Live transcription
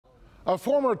A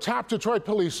former top Detroit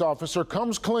police officer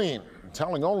comes clean,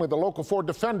 telling only the Local 4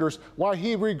 defenders why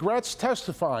he regrets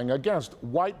testifying against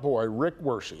white boy Rick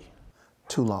Wershey.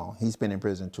 Too long. He's been in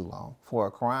prison too long for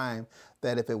a crime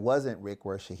that if it wasn't Rick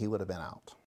Wershey, he would have been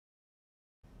out.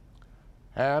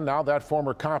 And now that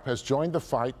former cop has joined the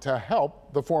fight to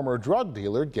help the former drug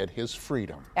dealer get his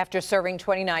freedom. After serving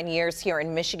 29 years here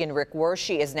in Michigan, Rick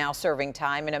Wershey is now serving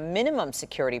time in a minimum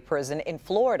security prison in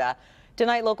Florida.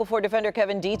 Tonight, Local 4 defender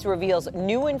Kevin Dietz reveals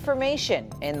new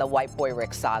information in the White Boy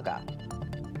Rick saga.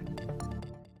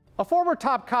 A former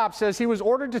top cop says he was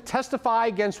ordered to testify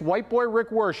against white boy Rick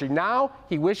Wershey. Now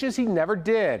he wishes he never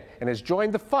did and has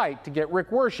joined the fight to get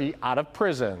Rick Wershey out of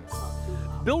prison.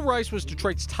 Bill Rice was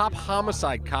Detroit's top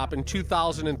homicide cop in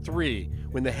 2003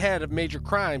 when the head of major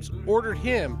crimes ordered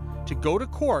him to go to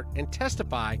court and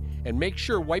testify and make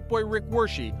sure white boy Rick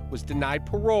Wershey was denied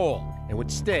parole and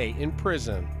would stay in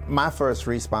prison. My first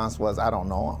response was, I don't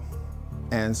know him.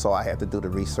 And so I had to do the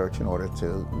research in order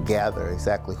to gather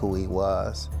exactly who he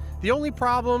was. The only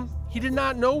problem, he did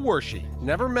not know Wershey,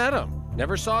 never met him,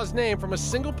 never saw his name from a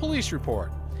single police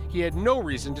report. He had no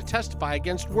reason to testify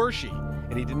against Wershey,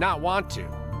 and he did not want to,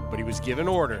 but he was given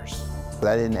orders. But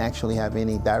I didn't actually have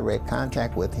any direct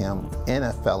contact with him in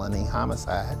a felony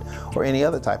homicide or any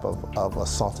other type of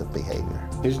assaultive behavior.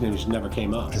 His name just never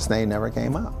came up. His name never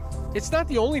came up. It's not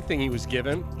the only thing he was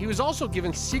given. He was also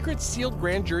given secret sealed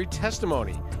grand jury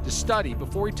testimony to study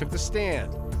before he took the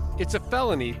stand. It's a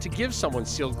felony to give someone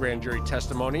sealed grand jury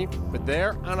testimony, but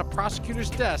there on a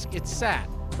prosecutor's desk it sat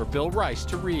for Bill Rice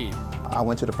to read. I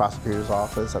went to the prosecutor's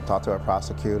office. I talked to a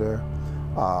prosecutor.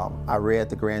 I read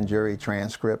the grand jury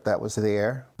transcript that was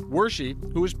there. Wershey,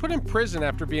 who was put in prison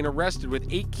after being arrested with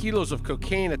 8 kilos of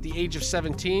cocaine at the age of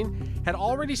 17, had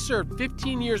already served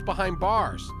 15 years behind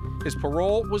bars. His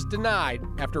parole was denied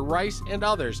after Rice and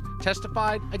others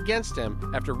testified against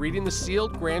him after reading the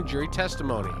sealed grand jury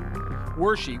testimony.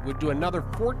 Wershey would do another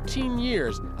 14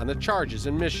 years on the charges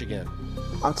in Michigan.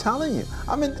 I'm telling you,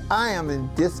 I am in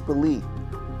disbelief.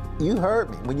 You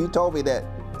heard me when you told me that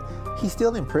he's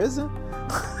still in prison.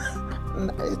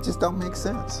 It just don't make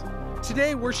sense.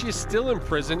 Today, Wershey is still in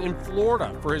prison in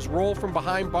Florida for his role from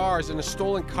behind bars in a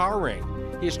stolen car ring.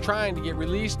 He is trying to get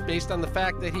released based on the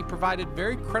fact that he provided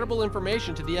very credible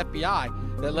information to the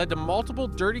FBI that led to multiple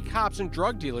dirty cops and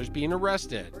drug dealers being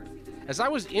arrested. As I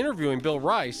was interviewing Bill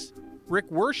Rice, Rick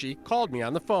Wershey called me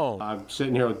on the phone. I'm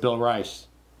sitting here with Bill Rice.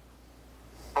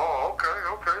 Oh,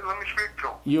 okay, let me speak to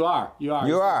him. You are.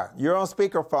 You're on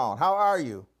speakerphone. How are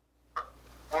you?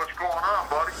 What's going on,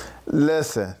 buddy?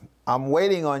 Listen, I'm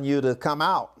waiting on you to come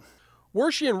out.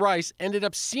 Wershey and Rice ended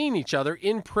up seeing each other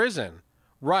in prison.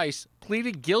 Rice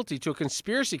pleaded guilty to a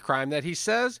conspiracy crime that he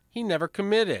says he never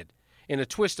committed. In a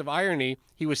twist of irony,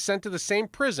 he was sent to the same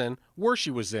prison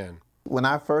Wershey was in. When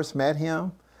I first met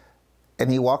him,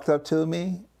 and he walked up to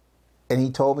me, and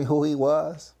he told me who he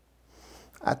was,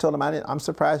 I told him, I'm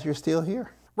surprised you're still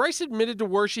here. Rice admitted to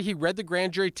Wershey he read the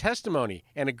grand jury testimony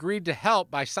and agreed to help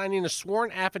by signing a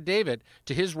sworn affidavit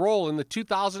to his role in the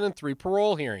 2003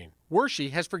 parole hearing.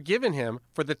 Wershey has forgiven him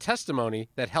for the testimony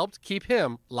that helped keep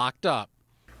him locked up.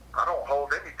 I don't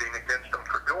hold anything against him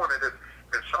for doing it.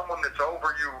 If someone that's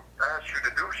over you asks you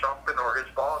to do something, or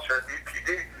his boss at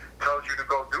EPD tells you to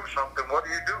go do something, what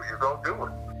do? You go do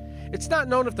it. It's not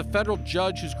known if the federal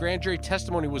judge whose grand jury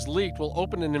testimony was leaked will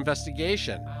open an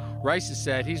investigation. Rice has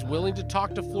said he's willing to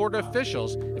talk to Florida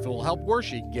officials if it will help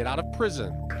Wershey get out of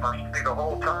prison. If I stay the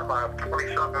whole time, I have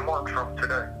 27 months from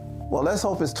today. Well, let's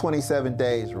hope it's 27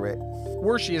 days, Rick.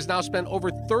 Wershey has now spent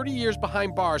over 30 years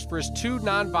behind bars for his 2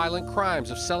 nonviolent crimes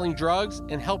of selling drugs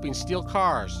and helping steal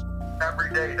cars.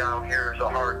 Every day down here is a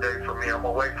hard day for me. I'm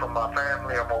away from my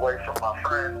family. I'm away from my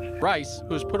friends. Rice,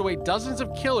 who has put away dozens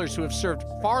of killers who have served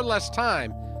far less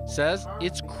time, says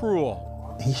it's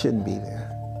cruel. He shouldn't be there.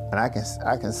 And I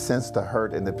can sense the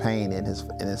hurt and the pain in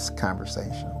his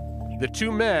conversation. The 2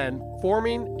 men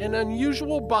forming an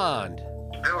unusual bond.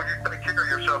 Bill, you take care of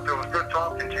yourself. It was good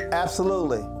talking to you.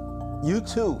 Absolutely. You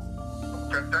too.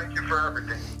 Okay, thank you for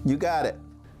everything. You got it.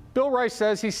 Bill Rice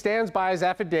says he stands by his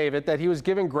affidavit that he was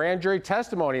given grand jury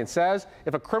testimony and says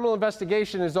if a criminal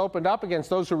investigation is opened up against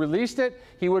those who released it,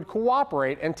 he would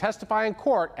cooperate and testify in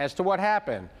court as to what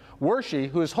happened. Wershey,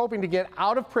 who is hoping to get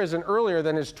out of prison earlier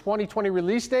than his 2020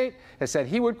 release date, has said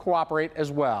he would cooperate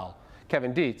as well.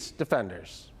 Kevin Dietz,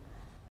 Defenders.